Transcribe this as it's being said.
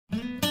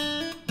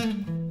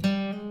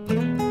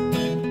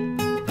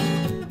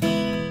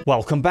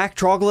Welcome back,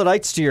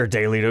 Troglodytes, to your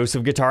daily dose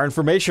of guitar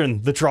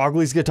information, the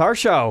Trogly's Guitar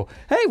Show.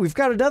 Hey, we've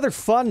got another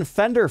fun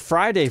Fender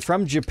Friday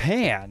from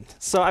Japan.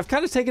 So I've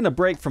kind of taken a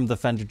break from the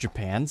Fender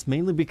Japans,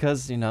 mainly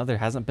because, you know, there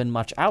hasn't been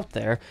much out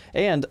there.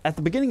 And at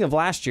the beginning of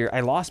last year,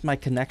 I lost my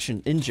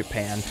connection in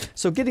Japan,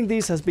 so getting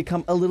these has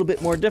become a little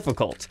bit more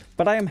difficult.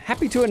 But I am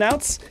happy to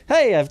announce,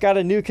 hey, I've got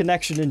a new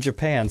connection in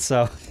Japan,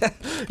 so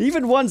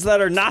even ones that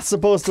are not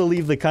supposed to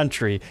leave the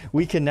country,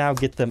 we can now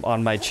get them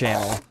on my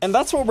channel. And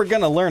that's what we're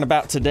gonna learn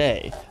about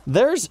today.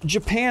 There's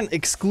Japan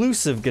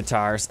exclusive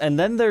guitars, and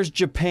then there's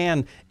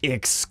Japan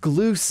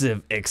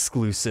exclusive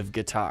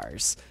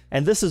guitars.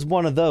 And this is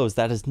one of those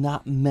that is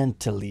not meant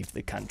to leave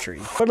the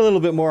country. But a little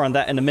bit more on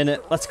that in a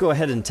minute. Let's go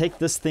ahead and take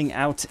this thing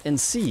out and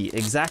see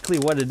exactly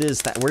what it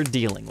is that we're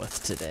dealing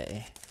with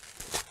today.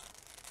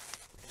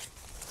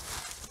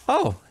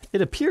 Oh,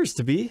 it appears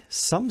to be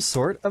some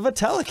sort of a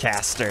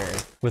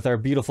Telecaster with our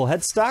beautiful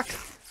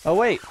headstock. Oh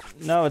wait,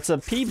 no, it's a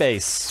P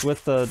bass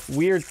with a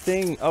weird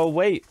thing. Oh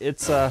wait,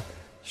 it's a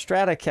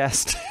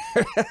Stratocaster.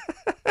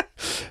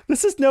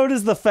 This is known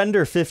as the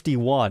Fender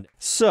 51.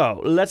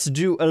 So let's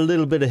do a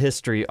little bit of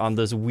history on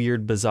this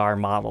weird, bizarre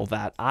model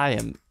that I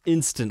am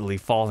instantly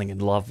falling in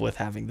love with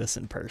having this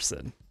in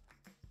person.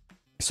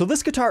 So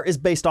this guitar is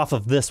based off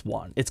of this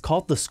one. It's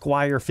called the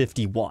Squier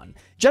 51.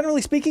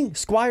 Generally speaking,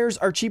 Squiers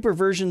are cheaper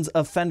versions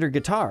of Fender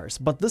guitars,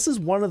 but this is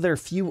one of their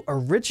few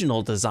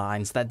original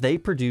designs that they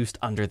produced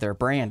under their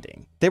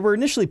branding. They were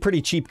initially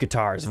pretty cheap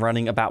guitars,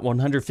 running about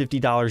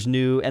 $150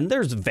 new, and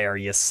there's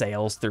various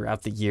sales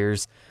throughout the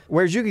years,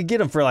 whereas you could get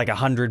them for like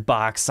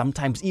 $100,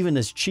 sometimes even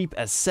as cheap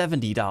as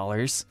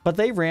 $70. But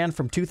they ran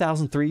from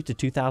 2003 to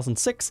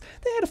 2006.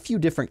 They had a few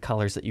different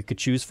colors that you could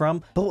choose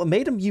from, but what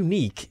made them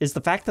unique is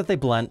the fact that they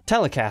blend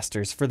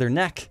Telecasters for their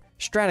neck,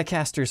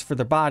 Stratocasters for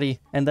their body,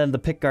 and then the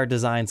pickguard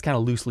design's kind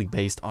of loosely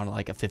based on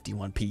like a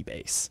 51P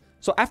bass.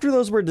 So after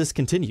those were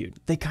discontinued,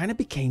 they kind of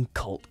became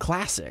cult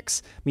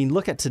classics. I mean,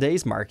 look at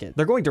today's market.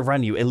 They're going to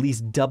run you at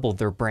least double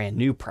their brand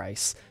new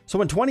price.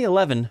 So in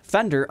 2011,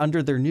 Fender,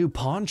 under their new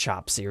Pawn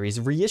Shop series,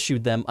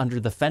 reissued them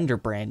under the Fender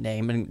brand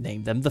name and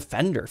named them the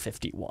Fender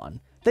 51.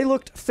 They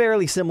looked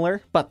fairly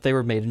similar, but they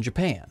were made in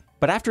Japan.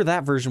 But after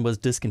that version was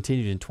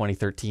discontinued in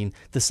 2013,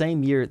 the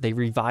same year they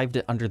revived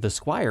it under the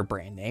Squier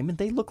brand name, and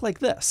they look like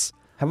this.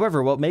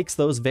 However, what makes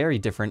those very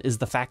different is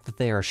the fact that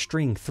they are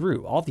string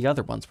through. All the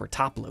other ones were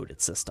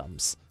top-loaded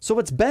systems. So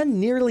it's been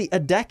nearly a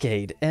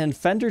decade, and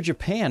Fender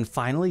Japan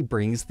finally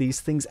brings these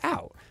things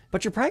out.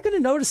 But you're probably going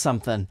to notice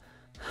something.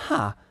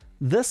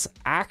 This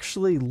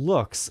actually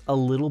looks a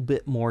little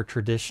bit more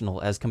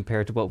traditional as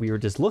compared to what we were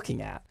just looking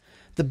at.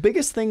 The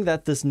biggest thing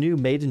that this new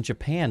Made in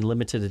Japan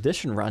limited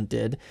edition run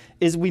did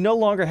is we no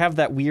longer have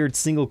that weird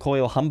single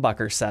coil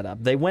humbucker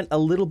setup. They went a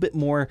little bit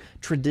more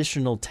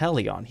traditional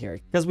Tele on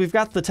here, because we've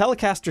got the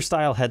Telecaster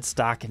style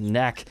headstock and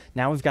neck.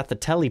 Now we've got the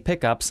Tele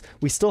pickups.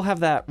 We still have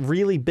that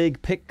really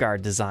big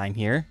pickguard design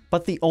here,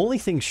 but the only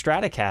thing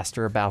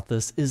Stratocaster about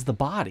this is the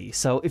body.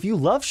 So if you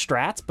love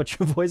Strats, but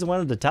you've always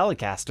wanted a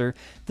Telecaster,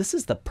 this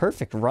is the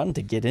perfect run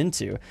to get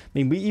into. I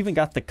mean, we even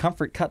got the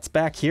comfort cuts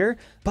back here,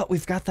 but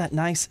we've got that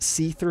nice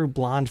see-through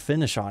blonde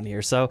finish on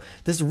here. So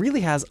this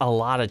really has a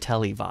lot of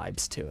Tele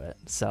vibes to it.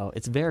 So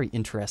it's very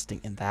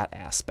interesting in that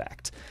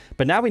aspect.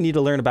 But now we need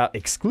to learn about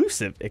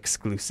exclusive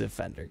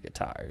Fender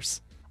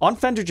guitars. On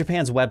Fender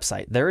Japan's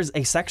website, there is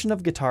a section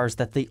of guitars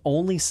that they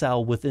only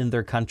sell within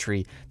their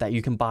country that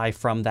you can buy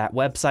from that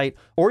website,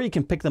 or you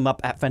can pick them up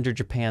at Fender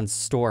Japan's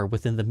store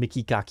within the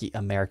Mikigaki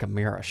America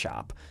Mira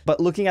shop. But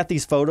looking at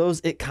these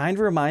photos, it kind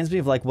of reminds me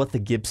of like what the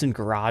Gibson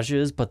Garage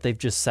is, but they've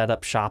just set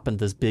up shop in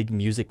this big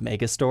music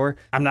mega store.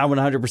 I'm not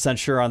 100%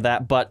 sure on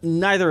that, but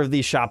neither of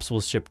these shops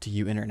will ship to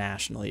you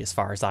internationally as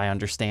far as I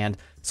understand.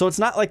 So it's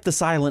not like the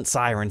Silent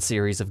Siren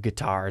series of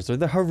guitars, or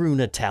the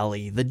Haruna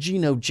Tele, the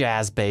Jino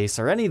Jazz Bass,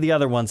 or any of the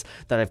other ones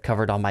that I've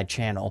covered on my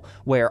channel,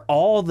 where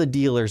all the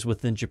dealers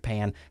within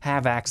Japan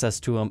have access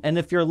to them, and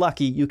if you're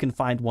lucky, you can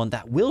find one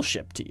that will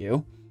ship to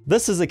you.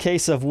 This is a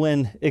case of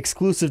when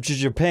exclusive to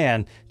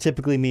Japan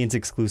typically means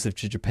exclusive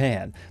to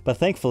Japan. But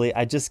thankfully,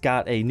 I just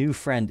got a new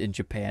friend in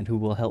Japan who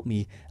will help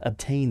me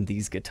obtain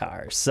these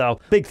guitars. So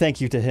big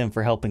thank you to him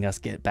for helping us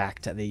get back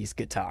to these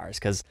guitars,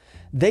 because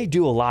they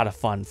do a lot of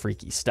fun,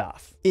 freaky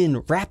stuff in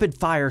rapid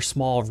fire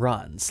small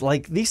runs.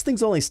 Like, these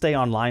things only stay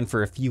online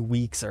for a few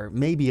weeks or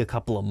maybe a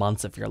couple of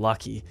months if you're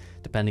lucky,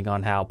 depending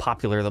on how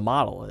popular the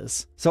model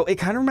is. So it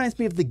kind of reminds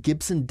me of the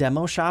Gibson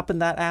demo shop in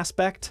that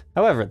aspect.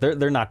 However,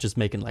 they're not just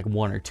making like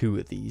one or two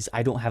of these.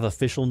 I don't have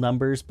official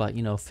numbers, but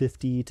you know,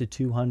 50 to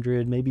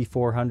 200, maybe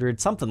 400,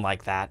 something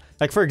like that.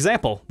 Like, for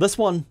example, this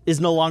one is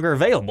no longer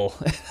available.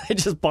 I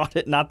just bought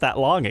it not that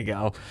long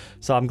ago,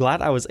 so I'm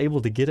glad I was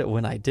able to get it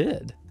when I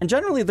did. And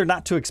generally, they're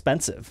not too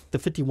expensive. The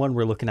 51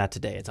 we're looking at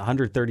today, it's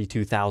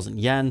 132,000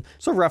 yen,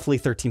 so roughly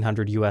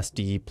 1,300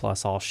 USD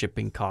plus all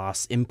shipping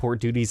costs, import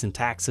duties and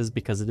taxes,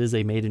 because it is is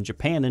a made in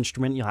Japan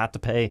instrument, you'll have to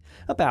pay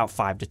about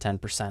 5 to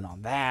 10%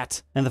 on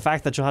that. And the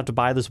fact that you'll have to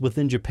buy this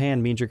within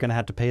Japan means you're going to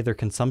have to pay their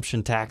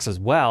consumption tax as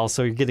well,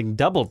 so you're getting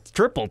double,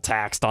 triple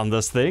taxed on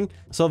this thing.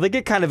 So they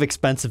get kind of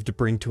expensive to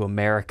bring to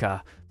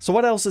America. So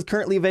what else is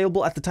currently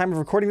available at the time of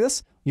recording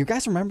this? You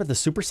guys remember the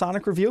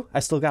Supersonic review? I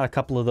still got a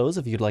couple of those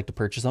if you'd like to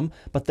purchase them,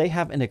 but they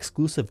have an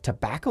exclusive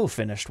tobacco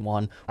finished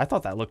one. I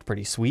thought that looked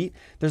pretty sweet.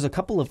 There's a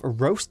couple of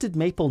roasted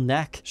maple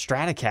neck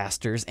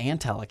Stratocasters and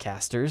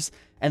Telecasters,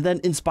 and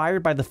then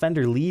inspired by the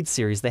Fender Lead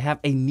series, they have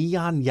a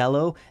neon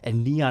yellow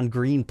and neon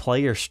green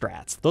player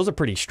strats. Those are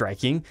pretty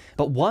striking,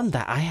 but one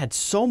that I had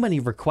so many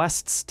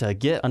requests to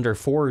get under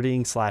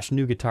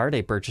forwarding/new guitar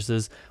day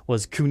purchases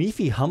was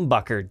Kunifi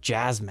Humbucker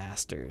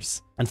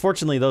Jazzmasters.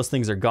 Unfortunately, those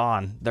things are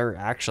gone. They're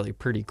actually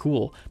pretty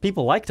cool.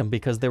 People liked them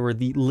because they were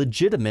the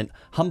legitimate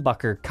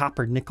humbucker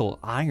copper nickel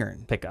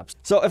iron pickups.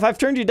 So if I've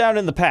turned you down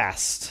in the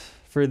past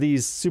for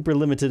these super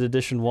limited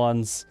edition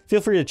ones,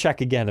 feel free to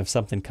check again if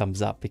something comes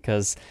up,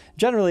 because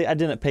generally I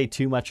didn't pay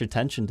too much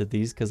attention to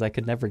these because I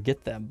could never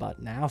get them,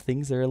 but now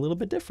things are a little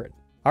bit different.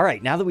 All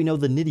right, now that we know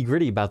the nitty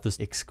gritty about this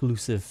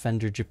exclusive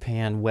Fender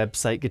Japan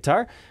website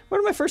guitar, what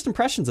are my first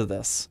impressions of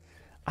this?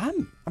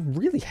 I'm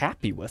really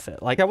happy with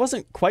it. Like, I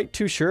wasn't quite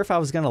too sure if I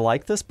was gonna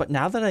like this, but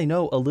now that I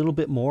know a little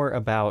bit more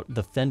about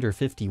the Fender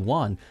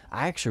 51,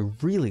 I actually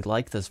really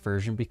like this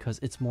version because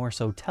it's more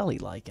so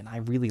Tele-like, and I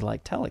really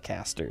like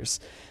Telecasters.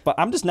 But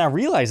I'm just now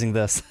realizing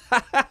this.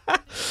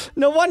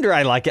 No wonder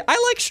I like it.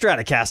 I like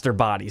Stratocaster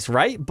bodies,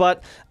 right?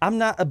 But I'm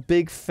not a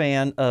big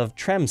fan of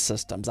trem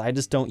systems. I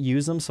just don't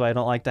use them, so I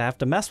don't like to have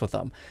to mess with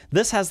them.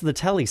 This has the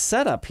Tele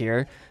setup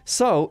here,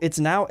 so it's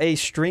now a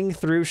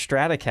string-through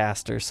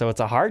Stratocaster, so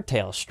it's a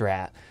hardtail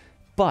Strat,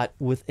 but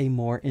with a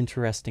more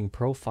interesting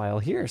profile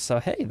here. So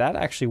hey, that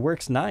actually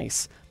works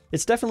nice.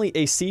 It's definitely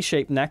a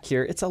C-shaped neck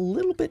here. It's a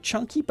little bit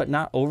chunky, but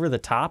not over the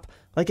top.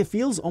 Like, it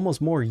feels almost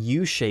more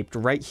U-shaped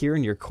right here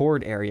in your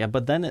chord area,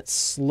 but then it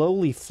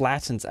slowly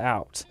flattens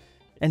out.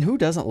 And who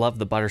doesn't love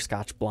the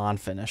butterscotch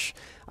blonde finish?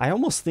 I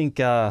almost think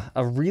a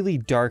really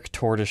dark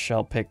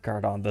tortoiseshell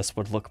pickguard on this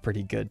would look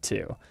pretty good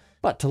too.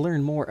 But to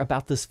learn more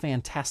about this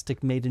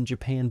fantastic made in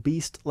Japan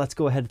beast, let's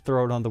go ahead and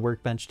throw it on the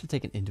workbench to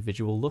take an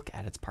individual look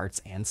at its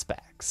parts and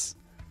specs.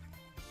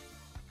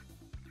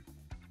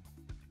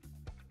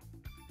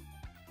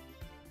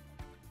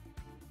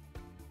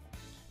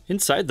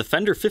 Inside the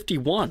Fender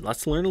 51,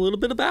 let's learn a little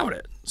bit about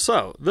it.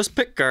 So, this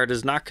pickguard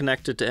is not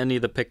connected to any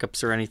of the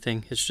pickups or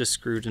anything, it's just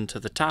screwed into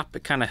the top.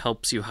 It kind of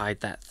helps you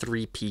hide that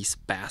 3-piece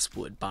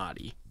basswood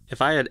body.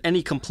 If I had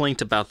any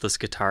complaint about this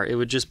guitar, it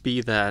would just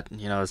be that,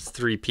 you know, it's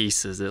 3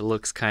 pieces. It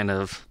looks kind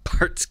of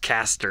parts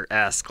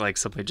caster-esque, like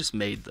somebody just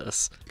made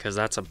this. Because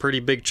that's a pretty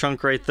big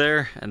chunk right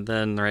there, and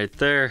then right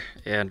there,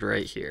 and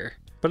right here.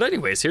 But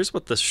anyways, here's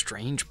what the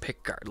strange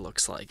pickguard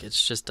looks like.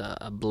 It's just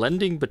a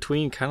blending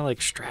between kind of like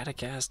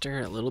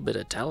Stratocaster, a little bit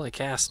of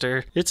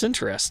Telecaster. It's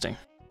interesting.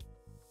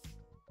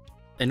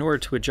 In order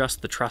to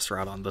adjust the truss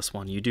rod on this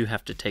one, you do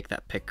have to take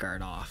that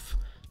pickguard off.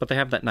 But they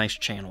have that nice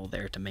channel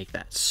there to make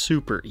that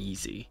super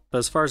easy. But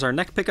as far as our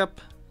neck pickup,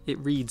 it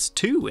reads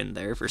 2 in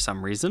there for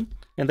some reason.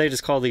 And they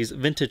just call these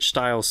vintage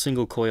style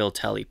single coil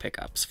Tele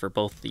pickups for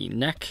both the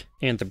neck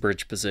and the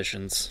bridge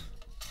positions.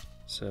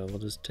 So we'll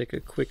just take a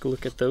quick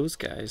look at those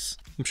guys.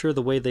 I'm sure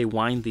the way they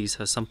wind these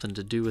has something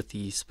to do with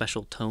the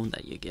special tone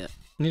that you get.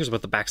 And here's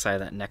what the backside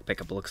of that neck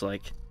pickup looks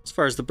like. As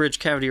far as the bridge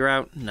cavity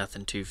route,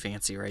 nothing too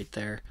fancy right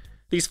there.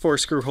 These 4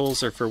 screw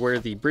holes are for where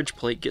the bridge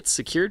plate gets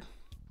secured.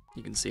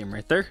 You can see them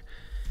right there.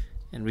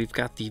 And we've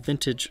got the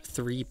vintage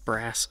 3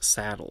 brass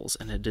saddles,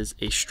 and it is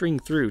a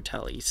string-through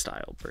Tele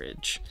style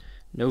bridge.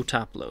 No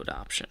top load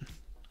option,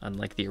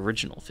 unlike the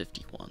original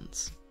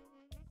 51s.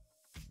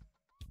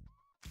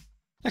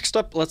 Next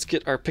up, let's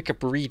get our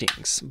pickup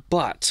readings.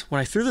 But when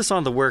I threw this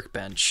on the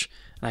workbench,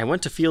 and I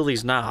went to feel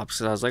these knobs,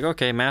 because I was like,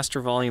 okay, master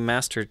volume,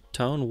 master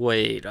tone,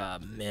 wait a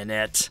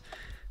minute.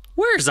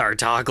 Where's our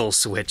toggle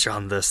switch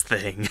on this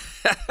thing?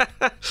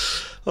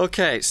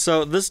 Okay,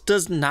 so this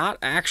does not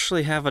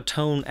actually have a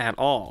tone at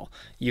all.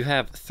 You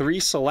have 3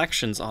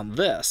 selections on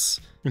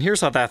this. And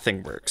here's how that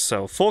thing works.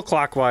 So full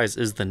clockwise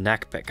is the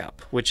neck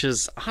pickup, which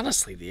is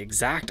honestly the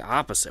exact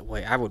opposite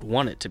way I would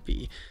want it to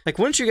be. Like,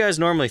 wouldn't you guys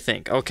normally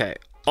think, okay,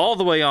 all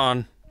the way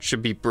on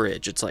should be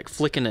bridge. It's like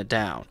flicking it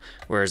down.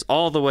 Whereas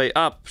all the way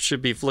up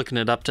should be flicking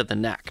it up to the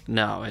neck.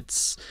 No,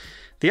 it's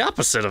the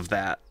opposite of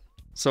that.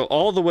 So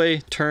all the way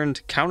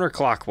turned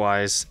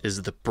counterclockwise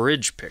is the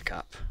bridge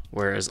pickup,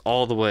 whereas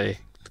all the way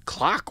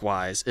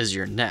clockwise is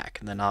your neck,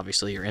 and then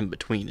obviously your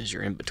in-between is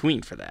your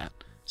in-between for that.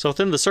 So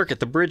within the circuit,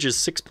 the bridge is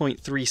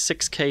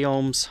 6.36 k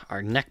ohms,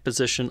 our neck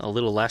position a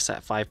little less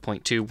at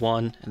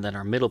 5.21, and then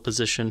our middle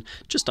position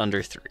just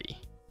under 3.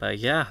 But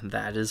yeah,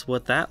 that is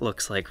what that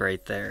looks like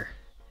right there.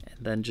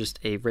 And then just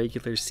a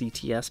regular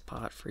CTS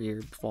pot for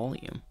your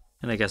volume.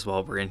 And I guess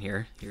while we're in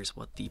here, here's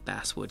what the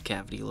basswood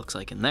cavity looks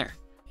like in there.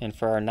 And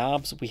for our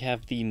knobs, we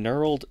have the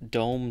knurled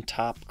dome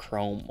top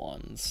chrome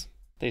ones.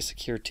 They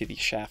secure to the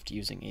shaft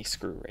using a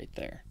screw right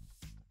there.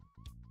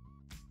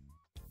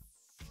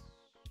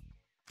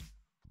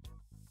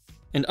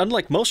 And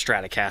unlike most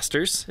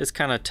Stratocasters, it's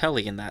kind of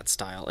Tele in that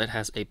style. It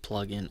has a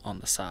plug-in on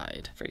the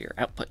side for your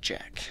output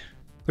jack,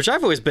 which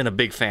I've always been a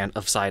big fan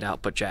of side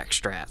output jack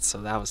Strats,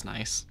 so that was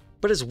nice.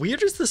 But as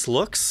weird as this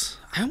looks,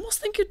 I almost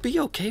think it'd be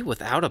okay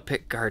without a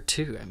pick guard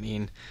too. I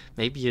mean,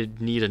 maybe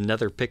you'd need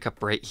another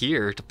pickup right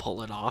here to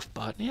pull it off,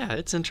 but yeah,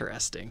 it's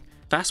interesting.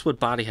 Fastwood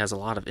body has a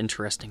lot of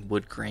interesting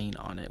wood grain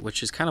on it,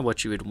 which is kind of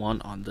what you would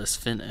want on this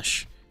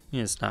finish.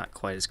 Yeah, it's not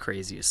quite as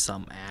crazy as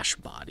some ash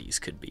bodies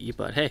could be,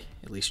 but hey,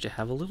 at least you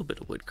have a little bit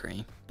of wood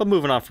grain. But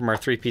moving on from our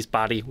 3-piece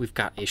body, we've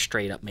got a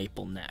straight up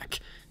maple neck.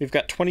 We've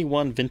got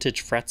 21 vintage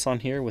frets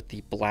on here with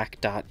the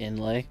black dot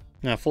inlay.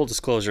 Now, full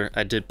disclosure,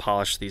 I did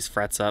polish these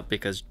frets up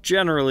because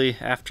generally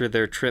after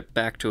their trip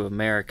back to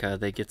America,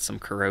 they get some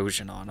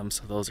corrosion on them,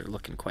 so those are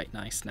looking quite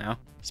nice now.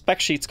 Spec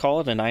sheets call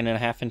it a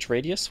 9.5-inch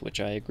radius, which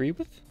I agree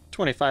with.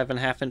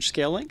 25.5-inch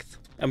scale length.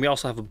 And we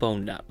also have a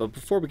bone nut, but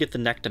before we get the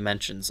neck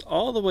dimensions,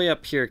 all the way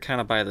up here kind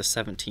of by the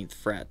 17th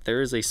fret,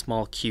 there is a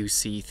small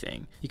QC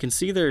thing. You can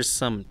see there's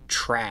some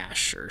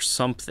trash or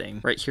something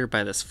right here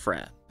by this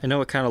fret. I know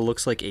it kind of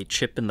looks like a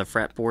chip in the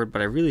fretboard,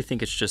 but I really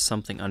think it's just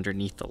something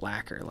underneath the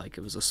lacquer, like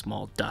it was a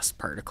small dust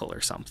particle or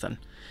something.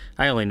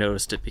 I only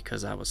noticed it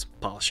because I was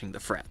polishing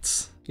the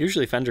frets.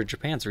 Usually Fender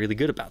Japan's really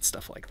good about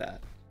stuff like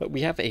that. But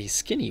we have a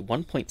skinny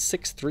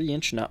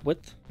 1.63-inch nut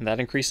width, and that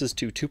increases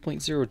to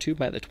 2.02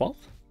 by the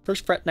 12th.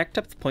 First fret neck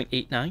depth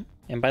 0.89,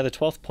 and by the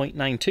 12th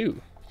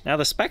 0.92. Now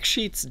the spec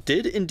sheets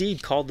did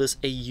indeed call this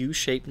a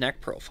U-shaped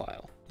neck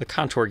profile. The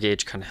contour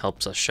gauge kind of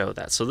helps us show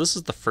that. So this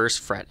is the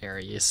first fret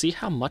area. You see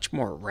how much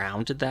more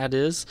rounded that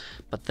is,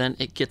 but then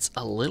it gets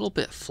a little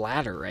bit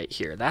flatter right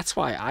here. That's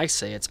why I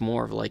say it's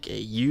more of like a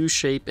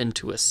U-shape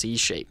into a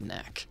C-shaped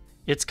neck.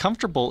 It's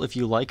comfortable if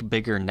you like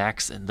bigger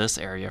necks in this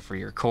area for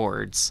your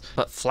chords,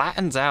 but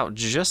flattens out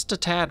just a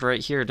tad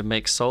right here to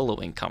make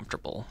soloing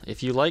comfortable.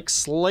 If you like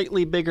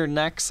slightly bigger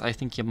necks, I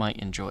think you might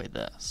enjoy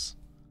this.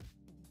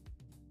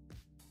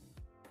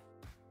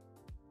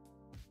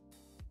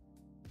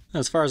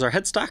 As far as our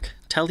headstock,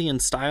 Tele in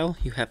style,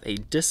 you have a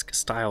disc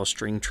style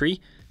string tree.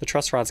 The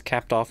truss rod's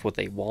capped off with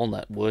a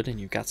walnut wood, and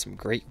you've got some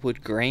great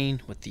wood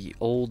grain with the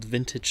old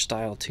vintage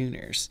style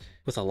tuners,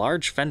 with a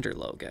large Fender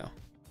logo.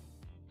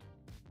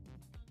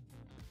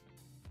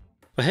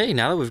 But hey,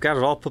 now that we've got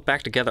it all put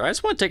back together, I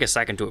just want to take a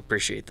second to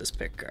appreciate this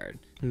pickguard.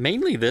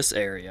 Mainly this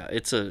area.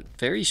 It's a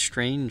very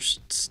strange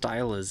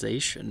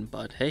stylization,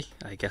 but hey,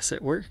 I guess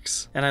it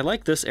works. And I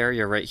like this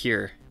area right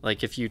here.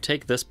 Like if you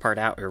take this part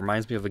out, it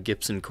reminds me of a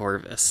Gibson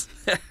Corvus.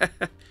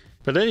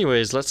 But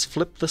anyways, let's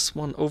flip this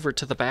one over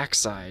to the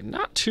backside.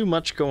 Not too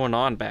much going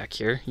on back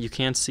here. You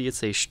can see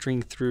it's a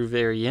string through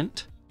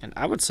variant. And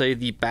I would say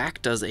the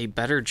back does a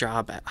better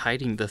job at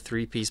hiding the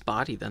 3-piece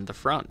body than the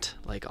front.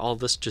 Like all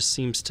this just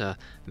seems to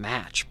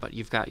match, but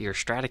you've got your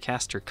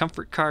Stratocaster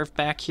comfort carve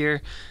back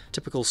here,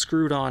 typical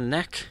screwed on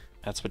neck.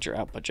 That's what your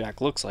output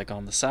jack looks like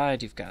on the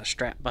side. You've got a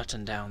Strat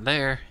button down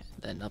there,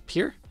 and then up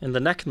here. And the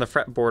neck and the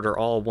fretboard are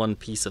all one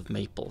piece of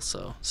maple,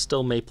 so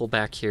still maple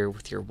back here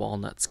with your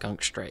walnut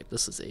skunk stripe.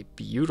 This is a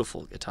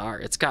beautiful guitar.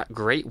 It's got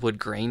great wood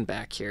grain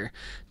back here.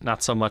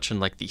 Not so much in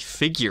like the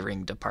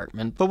figuring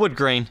department, but wood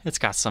grain, it's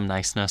got some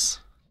niceness.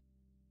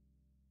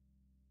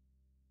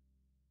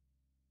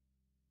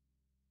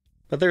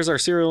 But there's our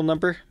serial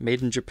number,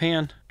 made in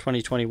Japan,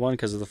 2021,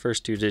 because of the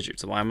first 2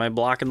 digits. Why am I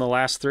blocking the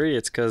last 3?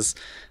 It's because,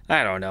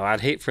 I don't know, I'd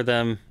hate for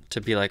them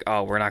to be like,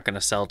 oh, we're not going to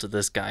sell to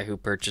this guy who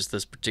purchased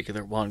this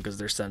particular one because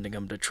they're sending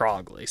them to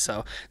Trogly.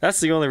 So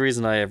that's the only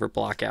reason I ever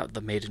block out the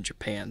made in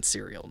Japan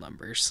serial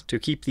numbers, to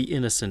keep the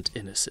innocent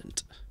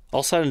innocent.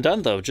 All said and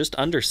done though, just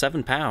under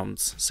 7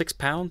 pounds, 6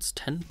 pounds,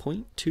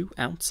 10.2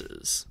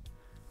 ounces.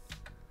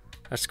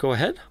 Let's go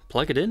ahead,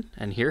 plug it in,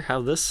 and hear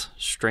how this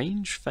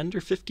strange Fender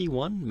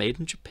 51 made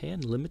in Japan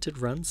limited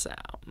run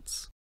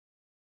sounds.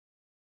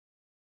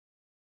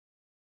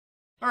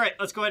 All right,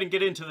 let's go ahead and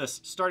get into this,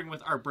 starting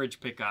with our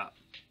bridge pickup.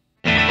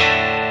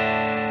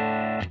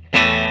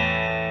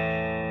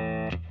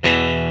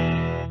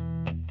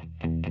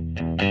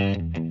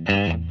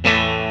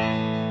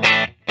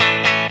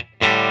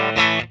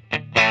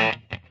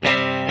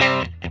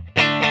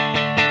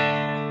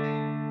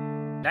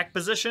 Neck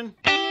position.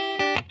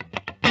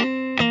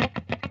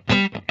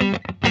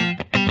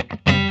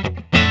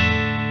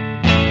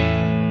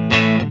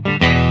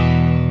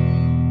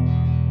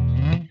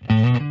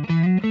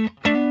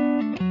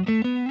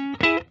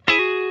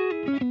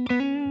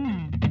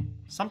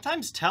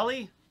 Sometimes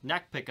Tele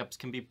neck pickups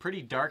can be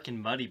pretty dark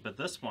and muddy, but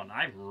this one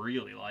I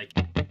really like.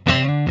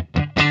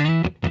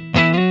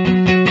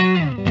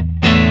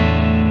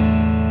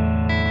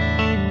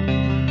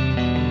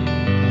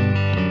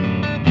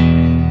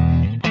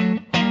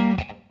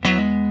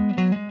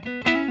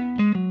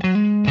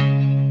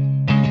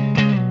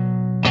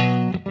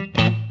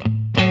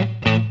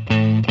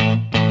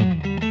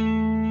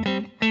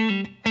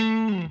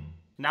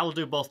 Now we'll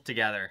do both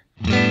together.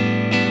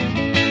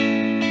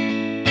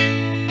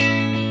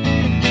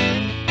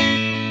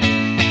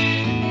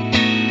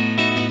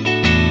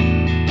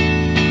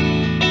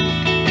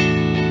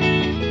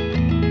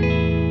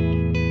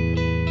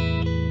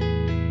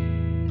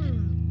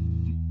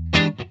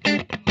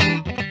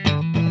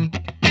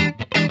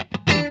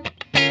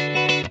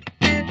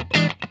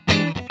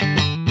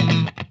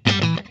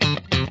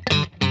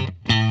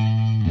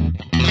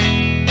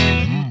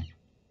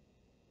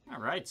 All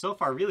right, so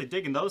far really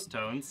digging those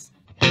tones.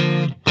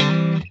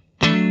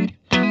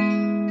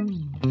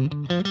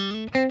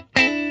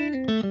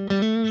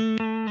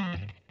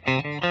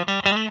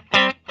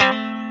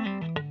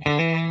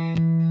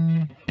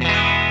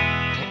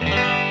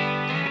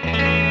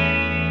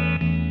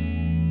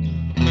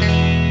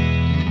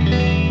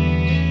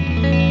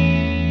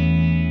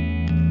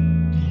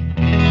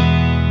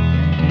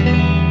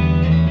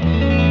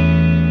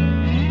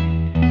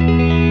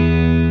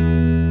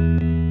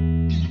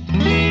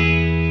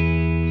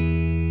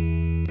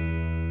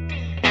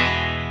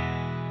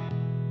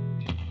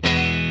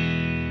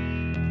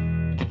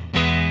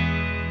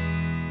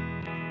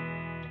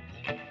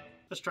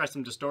 Let's try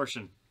some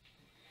distortion.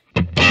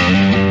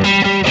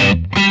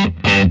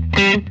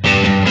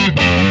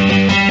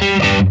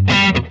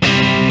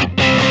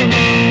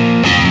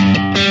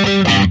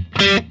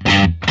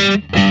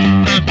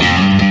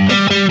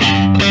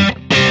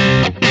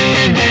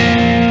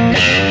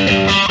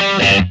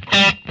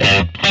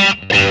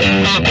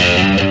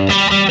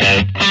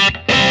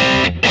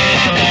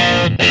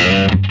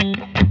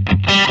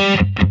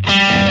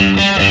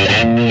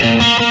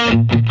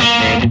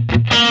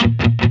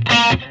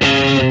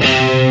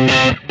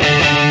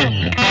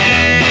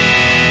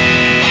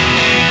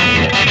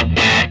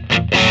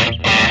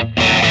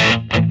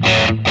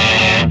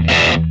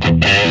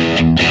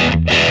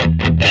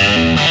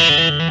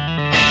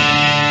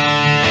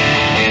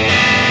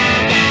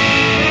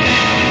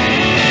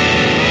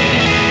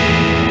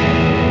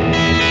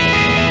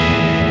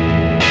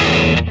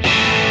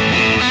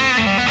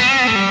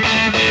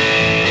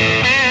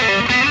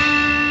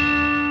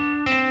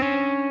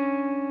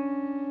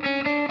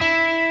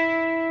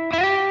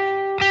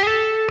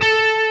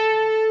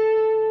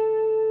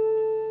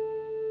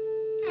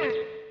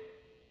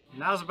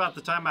 Now's about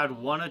the time I'd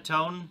want a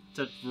tone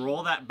to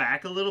roll that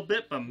back a little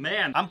bit, but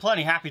man, I'm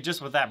plenty happy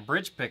just with that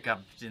bridge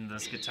pickup in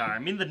this guitar. I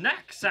mean, the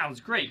neck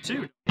sounds great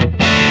too.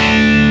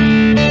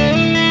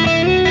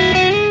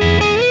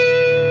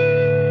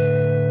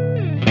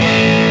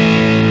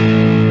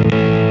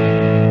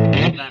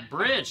 That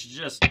bridge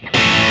just...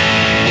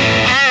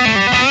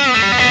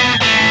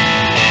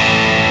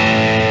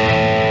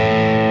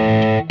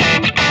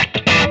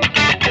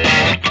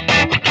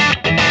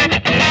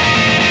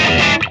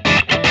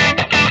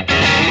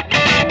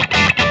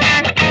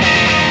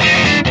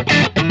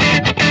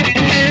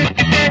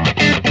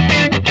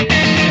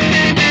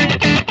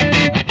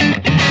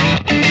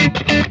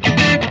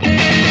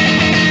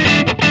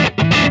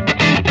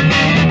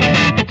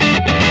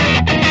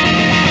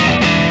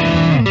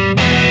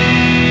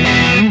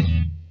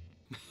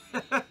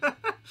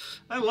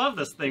 I love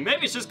this thing.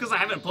 Maybe it's just because I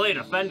haven't played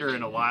a Fender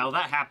in a while.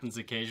 That happens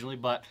occasionally,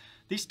 but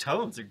these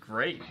tones are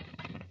great.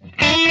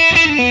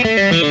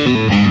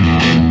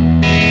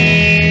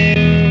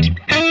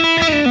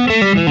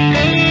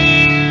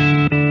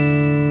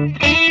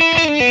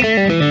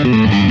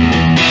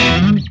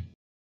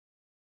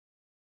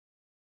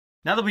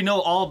 Now that we know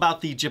all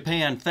about the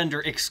Japan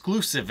Fender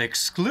exclusive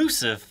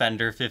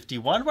Fender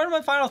 51, what are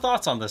my final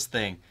thoughts on this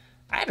thing?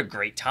 I had a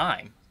great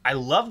time. I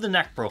love the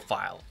neck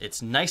profile.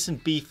 It's nice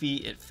and beefy,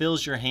 it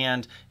fills your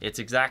hand. It's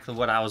exactly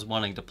what I was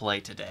wanting to play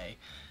today.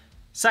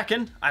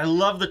 Second, I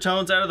love the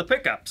tones out of the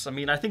pickups. I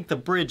mean, I think the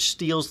bridge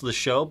steals the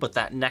show, but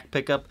that neck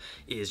pickup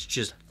is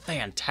just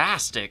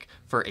fantastic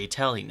for a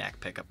Tele neck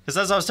pickup. Because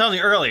as I was telling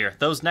you earlier,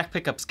 those neck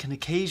pickups can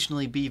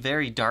occasionally be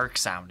very dark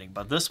sounding,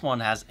 but this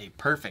one has a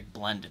perfect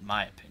blend in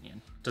my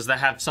opinion. Does that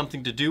have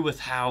something to do with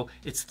how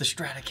it's the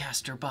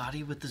Stratocaster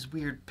body with this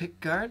weird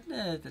pick guard?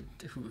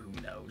 Who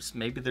knows?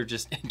 Maybe they're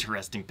just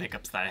interesting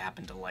pickups that I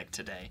happen to like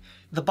today.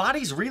 The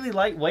body's really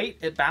lightweight.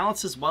 It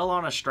balances well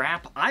on a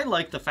strap. I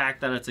like the fact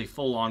that it's a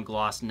full-on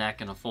gloss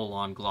neck and a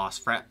full-on gloss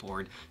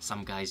fretboard.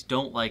 Some guys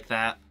don't like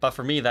that, but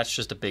for me, that's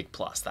just a big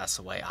plus. That's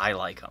the way I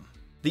like them.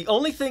 The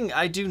only thing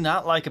I do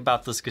not like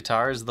about this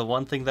guitar is the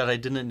one thing that I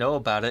didn't know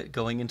about it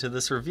going into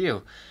this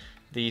review.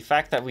 The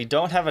fact that we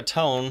don't have a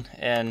tone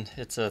and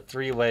it's a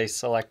three-way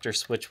selector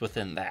switch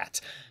within that.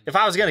 If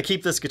I was gonna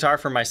keep this guitar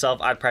for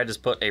myself, I'd probably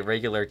just put a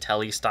regular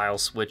Tele style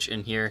switch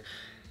in here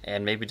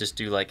and maybe just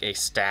do like a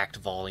stacked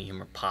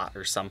volume or pot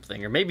or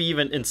something, or maybe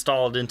even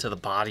install it into the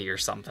body or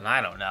something,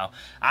 I don't know.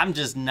 I'm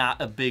just not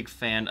a big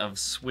fan of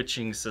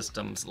switching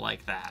systems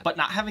like that. But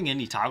not having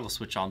any toggle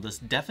switch on this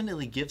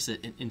definitely gives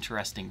it an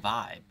interesting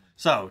vibe.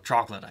 So,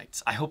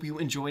 Troglodytes, I hope you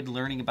enjoyed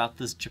learning about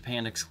this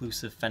Japan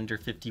exclusive Fender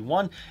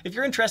 51. If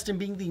you're interested in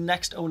being the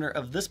next owner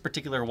of this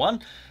particular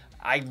one,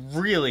 I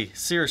really,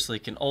 seriously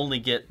can only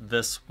get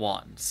this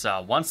one.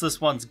 So once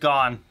this one's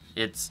gone,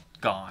 it's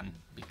gone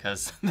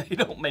because they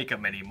don't make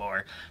them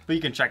anymore. But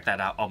you can check that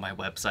out on my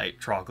website,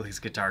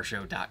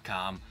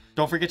 troglysguitarshow.com.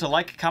 Don't forget to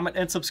like, comment,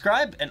 and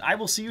subscribe, and I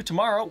will see you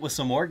tomorrow with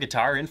some more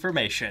guitar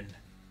information.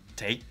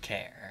 Take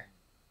care.